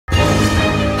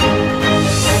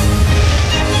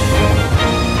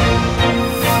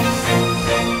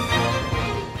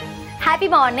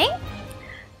Morning.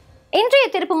 இன்றைய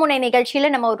திருப்பு முனை நிகழ்ச்சியில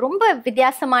நம்ம ரொம்ப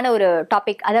வித்தியாசமான ஒரு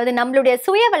டாபிக், அதாவது நம்மளுடைய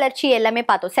சுய வளர்ச்சி எல்லாமே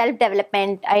பார்த்தோம். செல்ஃப்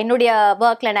டெவலப்மெண்ட், என்னுடைய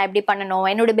ஒர்க்ல நான் எப்படி பண்ணணும்,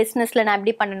 என்னோட பிஸ்னஸ்ல நான்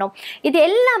எப்படி பண்ணணும், இது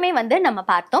எல்லாமே நம்ம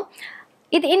பார்த்தோம்.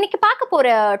 இது இன்னைக்கு பார்க்க போற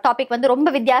டாபிக் ரொம்ப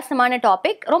வித்தியாசமான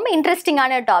டாபிக், ரொம்ப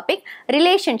இன்ட்ரெஸ்டிங்கான டாபிக்,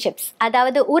 ரிலேஷன்ஷிப்ஸ்,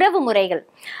 அதாவது உறவு முறைகள்.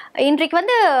 இன்றைக்கு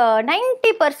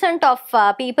 90% ஆஃப்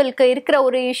பீப்புளுக்கு இருக்கிற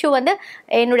ஒரு இஷ்யூ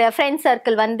என்னுடைய ஃப்ரெண்ட்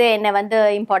சர்க்கிள் என்னை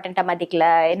இம்பார்ட்டண்ட்டாக மதிக்கல,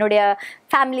 என்னுடைய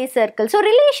family circle. So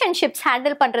relationships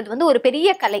handle பண்ணுறது ஒரு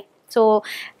பெரிய கலை. ஸோ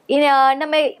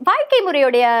நம்ம வாழ்க்கை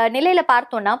முறையுடைய நிலையில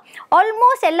பார்த்தோம்னா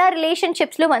ஆல்மோஸ்ட் எல்லா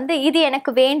ரிலேஷன்ஷிப்ஸ்லும் இது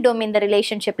எனக்கு வேண்டும், இந்த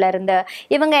ரிலேஷன்ஷிப்ல இருந்து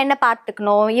இவங்க என்ன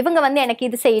பார்த்துக்கணும், இவங்க எனக்கு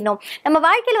இது செய்யணும். நம்ம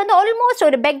வாழ்க்கையில ஆல்மோஸ்ட்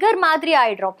ஒரு பெக்கர் மாதிரி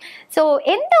ஆயிடுறோம். ஸோ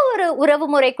எந்த ஒரு உறவு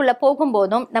முறைக்குள்ள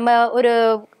போகும்போதும் நம்ம ஒரு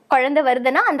குழந்தை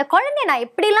வருதுன்னா அந்த குழந்தைய நான்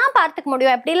எப்படிலாம் பார்த்துக்க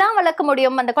முடியும், எப்படிலாம் வளர்க்க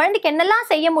முடியும், அந்த குழந்தைக்கு என்னெல்லாம்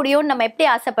செய்ய முடியும்னு நம்ம எப்படி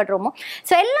ஆசைப்படுறோமோ.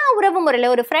 ஸோ எல்லா உறவு முறையில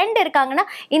ஒரு ஃப்ரெண்ட் இருக்காங்கன்னா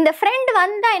இந்த ஃப்ரெண்ட்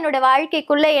வந்தா என்னோட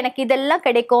வாழ்க்கைக்குள்ள எனக்கு இதெல்லாம்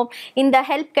கிடைக்கும், இந்த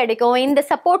ஹெல்ப் கிடைக்கும், இந்த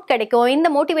சப்போர்ட் கிடைக்கும், இந்த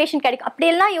மோட்டிவேஷன் கிடைக்கும்,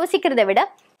 அப்படியெல்லாம் யோசிக்கிறத விட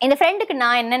இந்த ஃப்ரெண்டுக்கு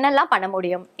நான் என்னென்னலாம் பண்ண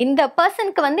முடியும், இந்த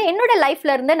பர்சனுக்கு என்னோட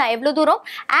லைஃப்ல இருந்து நான் எவ்வளவு தூரம்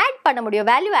ஆட் பண்ண முடியும்,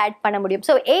 வேல்யூ ஆட் பண்ண முடியும்.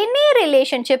 So any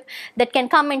relationship that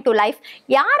can come in to life,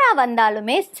 யாரா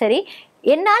வந்தாலுமே சரி,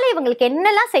 என்னால இவங்களுக்கு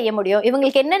என்னெல்லாம் செய்ய முடியும்,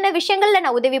 இவங்களுக்கு என்னென்ன விஷயங்கள்ல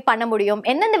நான் உதவி பண்ண முடியும்,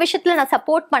 எந்தெந்த விஷயத்துல நான்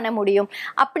சப்போர்ட் பண்ண முடியும்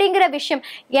அப்படிங்கிற விஷயம்.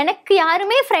 எனக்கு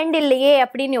யாருமே ஃப்ரெண்ட் இல்லையே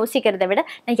அப்படின்னு யோசிக்கிறத விட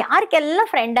நான்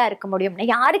யாருக்கெல்லாம் ஃப்ரெண்டா இருக்க முடியும்,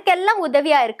 நான் யாருக்கெல்லாம்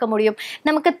உதவியா இருக்க முடியும்.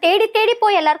 நமக்கு தேடி தேடி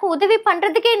போய் எல்லாருக்கும் உதவி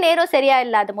பண்றதுக்கே நேரம் சரியா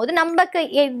இல்லாத போது நமக்கு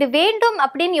இது வேண்டும்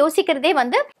அப்படின்னு யோசிக்கிறதே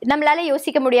நம்மளால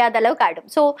யோசிக்க முடியாத அளவுக்கு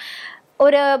ஆயிடும். ஸோ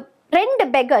ஒரு ரெண்டு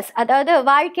பெகர்ஸ், அதாவது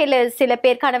வாழ்க்கையில சில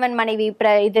பேர் கணவன் மனைவி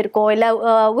இது இருக்கும், இல்ல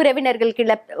உறவினர்களுக்கு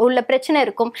உள்ள பிரச்சனை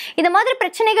இருக்கும். இந்த மாதிரி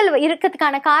பிரச்சனைகள்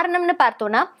இருக்கிறதுக்கான காரணம்னு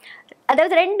பார்த்தோம்னா,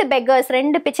 அதாவது ரெண்டு பெகர்ஸ்,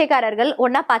 ரெண்டு பிச்சைக்காரர்கள்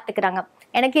ஒன்னா பாத்துக்கிறாங்க.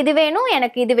 எனக்கு இது வேணும்,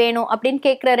 எனக்கு இது வேணும் அப்படின்னு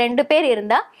கேட்கிற ரெண்டு பேர்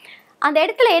இருந்தா அந்த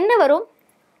இடத்துல என்ன வரும்,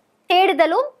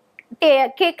 தேடுதலும்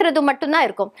கேட்கறது மட்டும்தான்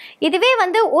இருக்கும். இதுவே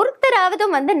ஒருத்தராவது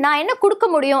நான் என்ன கொடுக்க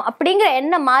முடியும் அப்படிங்கிற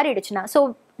எண்ணம் மாறிடுச்சுன்னா, so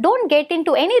don't get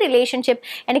into any relationship,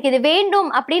 எனக்கு இது வேண்டும்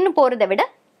அப்படின்னு போறதை விட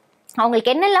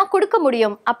அவங்களுக்கு என்னெல்லாம் கொடுக்க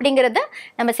முடியும் அப்படிங்கிறத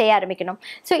நம்ம செய்ய ஆரம்பிக்கணும்.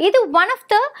 ஸோ இது one of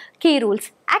the key rules,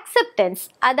 acceptance.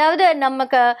 அதாவது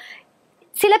நமக்கு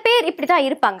சில பேர் இப்படிதான்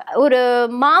இருப்பாங்க, ஒரு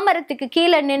மாமரத்துக்கு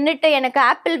கீழே நின்றுட்டு எனக்கு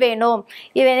ஆப்பிள் வேணும்,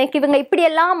 எனக்கு இவங்க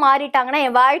இப்படியெல்லாம் மாறிட்டாங்கன்னா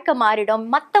என் வாழ்க்கை மாறிடும்,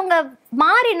 மற்றவங்க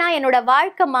மாறினா என்னோட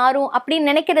வாழ்க்கை மாறும் அப்படின்னு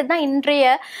நினைக்கிறது தான் இன்றைய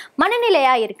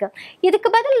மனநிலையா இருக்கு. இதுக்கு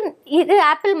பதில் இது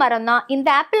ஆப்பிள் மரம் தான்,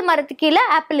 இந்த ஆப்பிள் மரத்துக்கு கீழே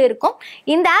ஆப்பிள் இருக்கும்,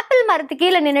 இந்த ஆப்பிள் மரத்துக்கு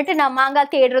கீழே நின்றுட்டு நான்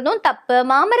மாங்காய் தேடுறதும் தப்பு,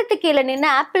 மாமரத்துக்கு கீழே நின்று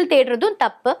ஆப்பிள் தேடுறதும்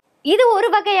தப்பு. இது ஒரு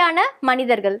வகையான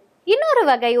மனிதர்கள். இன்னொரு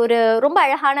வகை, ஒரு ரொம்ப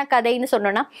அழகான கதைன்னு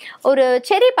சொன்னோன்னா, ஒரு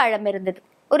செரி பழம் இருந்தது.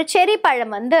 ஒரு செரி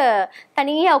பழம்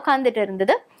தனியா உட்காந்துட்டு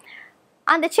இருந்தது.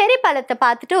 அந்த செரி பழத்தை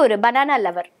பார்த்துட்டு ஒரு பனானா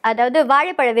லவர், அதாவது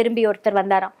வாழைப்பழம் விரும்பி ஒருத்தர்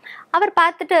வந்தாராம். அவர்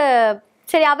பார்த்துட்டு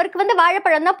சரி, அவருக்கு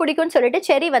வாழைப்பழம் தான் பிடிக்கும்னு சொல்லிட்டு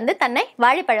செரி தன்னை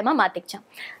வாழைப்பழமா மாத்திக்கிச்சான்.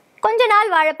 கொஞ்ச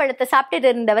நாள் வாழைப்பழத்தை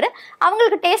சாப்பிட்டுட்டு இருந்தவர்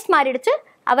அவங்களுக்கு டேஸ்ட் மாறிடுச்சு,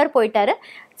 அவர் போயிட்டாரு.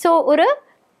 ஸோ ஒரு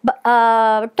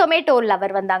டொமேட்டோ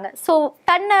லவர் வந்தாங்க. ஸோ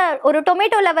தன்னை ஒரு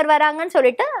டொமேட்டோ லவர் வராங்கன்னு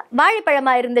சொல்லிட்டு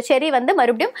வாழைப்பழமா இருந்த செரி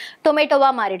மறுபடியும் டொமேட்டோவா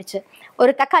மாறிடுச்சு,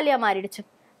 ஒரு தக்காளியா மாறிடுச்சு.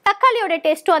 தக்காளியோட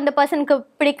டேஸ்ட்டும் அந்த பர்சனுக்கு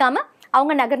பிடிக்காம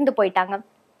அவங்க நகர்ந்து போயிட்டாங்க.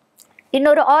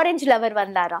 இன்னொரு ஆரஞ்சு லவர்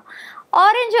வந்தாராம்.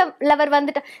 ஆரஞ்சு லவர்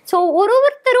ஸோ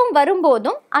ஒருத்தரும்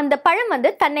வரும்போதும் அந்த பழம்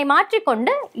தன்னை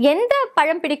மாற்றிக்கொண்டு எந்த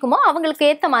பழம் பிடிக்குமோ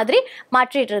அவங்களுக்கு ஏற்ற மாதிரி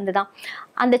மாற்றிட்டு இருந்துதான்.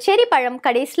 அந்த செரி பழம்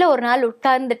கடைசியில் ஒரு நாள்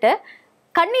உட்கார்ந்துட்டு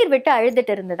கண்ணீர் விட்டு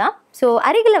அழுதுட்டு இருந்துதான். ஸோ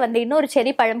அருகில் இன்னொரு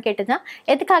செரி பழம் கேட்டுதான்,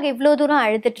 எதுக்காக இவ்வளோ தூரம்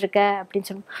அழுதுட்டு இருக்க அப்படின்னு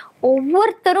சொல்லணும்.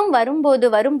 ஒவ்வொருத்தரும்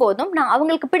வரும்போதும் நான்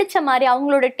அவங்களுக்கு பிடிச்ச மாதிரி,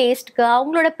 அவங்களோட டேஸ்ட்க்கு,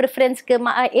 அவங்களோட ப்ரிஃபரன்ஸ்க்கு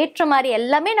ஏற்ற மாதிரி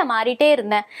எல்லாமே நான் மாறிட்டே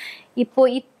இருந்தேன். இப்போ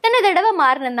இத்தனை தடவை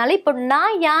மாறினதுனால இப்போ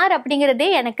நான் யார்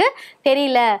அப்படிங்கிறதே எனக்கு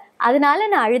தெரியல,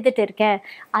 அதனால நான் அழுதுட்டு இருக்கேன்.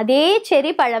 அதே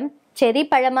செரி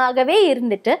பழமாகவே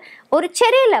இருந்துட்டு ஒரு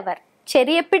செரி லவர்,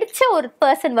 செரியை பிடிச்ச ஒரு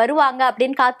பர்சன் வருவாங்க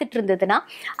அப்படின்னு காத்துட்டு இருந்ததுன்னா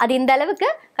அது இந்த அளவுக்கு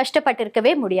கஷ்டப்பட்டு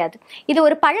இருக்கவே முடியாது. இது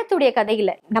ஒரு பழத்துடைய கதை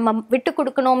இல்லை. நம்ம விட்டு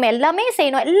கொடுக்கணும், எல்லாமே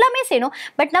செய்யணும்.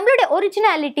 பட் நம்மளுடைய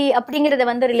ஒரிஜினாலிட்டி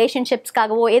அப்படிங்கிறத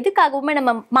ரிலேஷன்ஷிப்ஸ்க்காகவோ எதுக்காகவுமே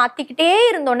நம்ம மாத்திக்கிட்டே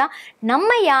இருந்தோம்னா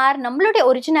நம்ம யார், நம்மளுடைய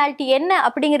ஒரிஜினாலிட்டி என்ன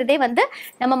அப்படிங்கிறதே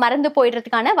நம்ம மறந்து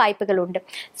போயிடுறதுக்கான வாய்ப்புகள் உண்டு.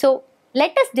 So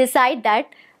let us decide that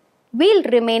we'll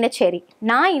remain a cherry.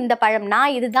 நான் இந்த பழம்,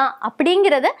 நான் இதுதான்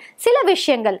அப்படிங்கிறத சில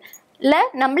விஷயங்கள்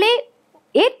நம்மளே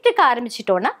ஏற்றுக்க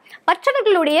ஆரம்பிச்சிட்டோம்னா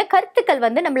மற்றவர்களுடைய கருத்துக்கள்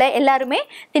நம்மள எல்லாருமே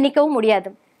திணிக்கவும் முடியாது.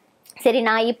 சரி,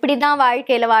 நான் இப்படிதான்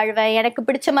வாழ்க்கையில வாழ்வேன், எனக்கு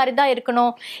பிடிச்ச மாதிரி தான்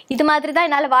இருக்கணும், இது மாதிரி தான்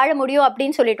என்னால் வாழ முடியும்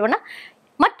அப்படின்னு சொல்லிட்டோம்னா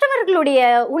மற்றவர்களுடைய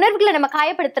உணர்வுகளை நம்ம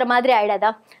காயப்படுத்துற மாதிரி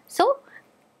ஆயிடாதா? ஸோ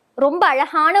ரொம்ப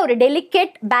அழகான ஒரு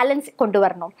டெலிகேட் பேலன்ஸ் கொண்டு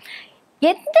வரணும்.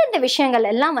 எந்தெந்த விஷயங்கள்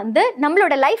எல்லாம் வந்து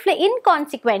நம்மளோட லைஃப்ல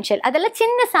இன்கான்சிக்வென்ஷியல், அதெல்லாம்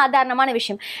சின்ன சாதாரணமான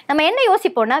விஷயம். நம்ம என்ன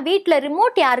யோசிப்போம்னா, வீட்டில்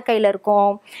ரிமோட் யார் கையில்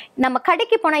இருக்கும், நம்ம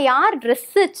கடைக்கு போனால் யார்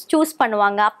ட்ரெஸ்ஸு சூஸ்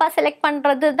பண்ணுவாங்க, அப்பா செலக்ட்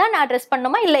பண்ணுறது தான் நான் ட்ரெஸ்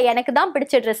பண்ணணுமா இல்லை எனக்கு தான்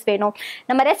பிடிச்ச ட்ரெஸ் வேணும்,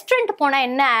 நம்ம ரெஸ்டாரண்ட் போனால்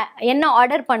என்ன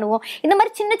ஆர்டர் பண்ணுவோம், இந்த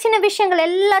மாதிரி சின்ன சின்ன விஷயங்கள்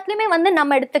எல்லாத்துலேயுமே வந்து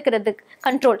நம்ம எடுத்துக்கிறது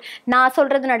கண்ட்ரோல். நான்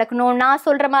சொல்கிறது நடக்கணும், நான்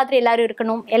சொல்கிற மாதிரி எல்லாரும்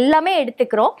இருக்கணும், எல்லாமே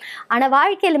எடுத்துக்கிறோம். ஆனால்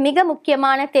வாழ்க்கையில் மிக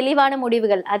முக்கியமான தெளிவான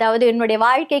முடிவுகள், அதாவது என்னுடைய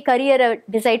வாழ்க்கை கரியரை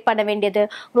டிசைட் பண்ண வேண்டியது,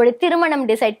 உங்களுடைய திருமணம்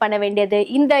டிசைட் பண்ண வேண்டியது,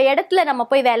 இந்த இடத்துல நம்ம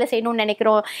போய் வேலை செய்யணும்னு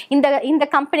நினைக்கிறோம், இந்த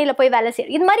கம்பெனியில் போய் வேலை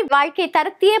செய்யணும், இந்த மாதிரி வாழ்க்கை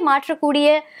தரத்தையே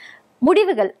மாற்றக்கூடிய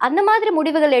முடிவுகள், அந்த மாதிரி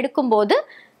முடிவுகள் எடுக்கும்போது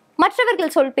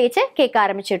மற்றவர்கள் சொல் பேச்சை கேட்க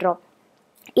ஆரம்பிச்சிடுறோம்.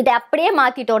 இதை அப்படியே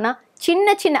மாற்றிட்டோன்னா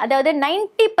சின்ன சின்ன, அதாவது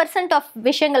 90% ஆஃப்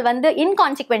விஷயங்கள் வந்து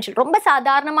இன்கான்சிக்வென்ஷியல், ரொம்ப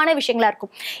சாதாரணமான விஷயங்களா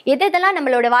இருக்கும். எதெல்லாம்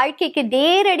நம்மளோட வாழ்க்கைக்கு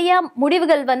நேரடியாக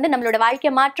முடிவுகள் வந்து நம்மளோட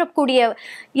வாழ்க்கையை மாற்றக்கூடிய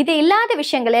இது இல்லாத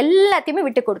விஷயங்கள் எல்லாத்தையுமே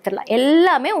விட்டு கொடுத்துடலாம்.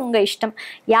 எல்லாமே உங்கள் இஷ்டம்,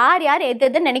 யார் யார்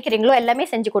எது நினைக்கிறீங்களோ எல்லாமே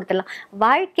செஞ்சு கொடுத்துடலாம்.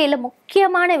 வாழ்க்கையில்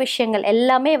முக்கியமான விஷயங்கள்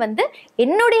எல்லாமே வந்து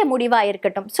என்னுடைய முடிவாக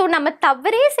இருக்கட்டும். ஸோ நம்ம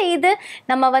தவறே செய்து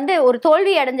நம்ம வந்து ஒரு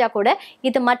தோல்வி அடைஞ்சா கூட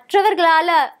இது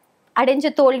மற்றவர்களால் அடைஞ்ச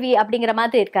தோல்வி அப்படிங்கிற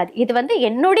மாதிரி இருக்காது. இது வந்து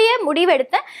என்னுடைய முடிவு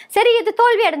எடுத்தேன், சரி இது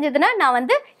தோல்வி அடைஞ்சதுன்னா நான்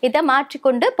வந்து இதை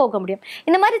மாற்றிக்கொண்டு போக முடியும்.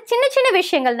 இந்த மாதிரி சின்ன சின்ன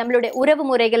விஷயங்கள் நம்மளுடைய உறவு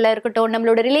முறைகள்ல இருக்கட்டும்,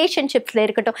 நம்மளோட ரிலேஷன்ஷிப்ஸ்ல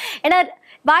இருக்கட்டும். ஏன்னா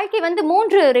வாழ்க்கை வந்து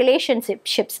 3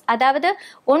 ரிலேஷன்ஷிப்ஸ், அதாவது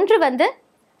ஒன்று வந்து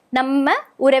நம்ம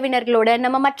உறவினர்களோட,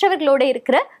 நம்ம மற்றவர்களோட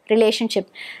இருக்கிற relationship.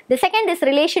 The second is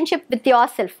relationship with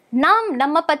your self,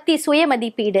 நம்ம பற்றி சுய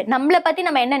மதிப்பீடு, நம்மளை பற்றி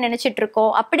நம்ம என்ன நினச்சிட்டு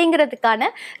இருக்கோம் அப்படிங்கிறதுக்கான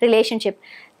relationship.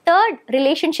 Third,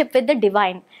 relationship with the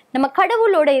divine, நம்ம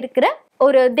கடவுளோட இருக்கிற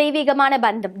ஒரு தெய்வீகமான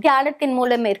பந்தம், தியானத்தின்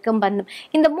மூலம் இருக்கும் பந்தம்.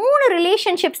 இந்த 3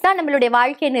 ரிலேஷன்ஷிப்ஸ் தான் நம்மளுடைய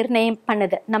வாழ்க்கையை நிர்ணயம்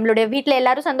பண்ணுது. நம்மளுடைய வீட்டில்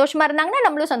எல்லாரும் சந்தோஷமா இருந்தாங்கன்னா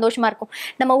நம்மளும் சந்தோஷமா இருக்கும்.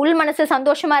 நம்ம உள் மனசு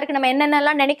சந்தோஷமா இருக்கு, நம்ம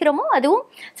என்னென்னலாம் நினைக்கிறோமோ அதுவும்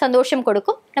சந்தோஷம்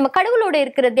கொடுக்கும். நம்ம கடவுளோட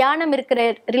இருக்கிற தியானம் இருக்கிற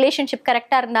ரிலேஷன்ஷிப்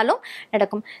கரெக்டாக இருந்தாலும்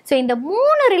நடக்கும். ஸோ இந்த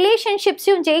 3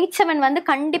 ரிலேஷன்ஷிப்ஸையும் ஜெயிச்சவன் வந்து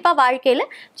கண்டிப்பாக வாழ்க்கையில்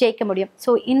ஜெயிக்க முடியும்.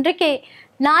 ஸோ இன்றைக்கு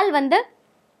நாள் வந்து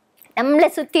நம்மளை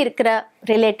சுற்றி இருக்கிற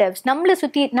ரிலேட்டிவ்ஸ், நம்மளை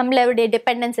சுற்றி நம்மளுடைய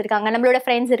டிபெண்டன்ஸ் இருக்காங்க, நம்மளோட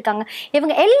ஃப்ரெண்ட்ஸ் இருக்காங்க,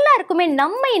 இவங்க எல்லாருக்குமே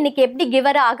நம்ம இன்னைக்கு எப்படி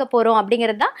கிவராக ஆக போகிறோம்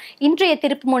அப்படிங்கிறது தான் இன்றைய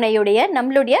திருப்பு முனையுடைய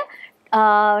நம்மளுடைய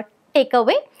take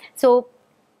away. So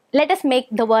let us make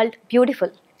the world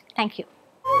beautiful. Thank you.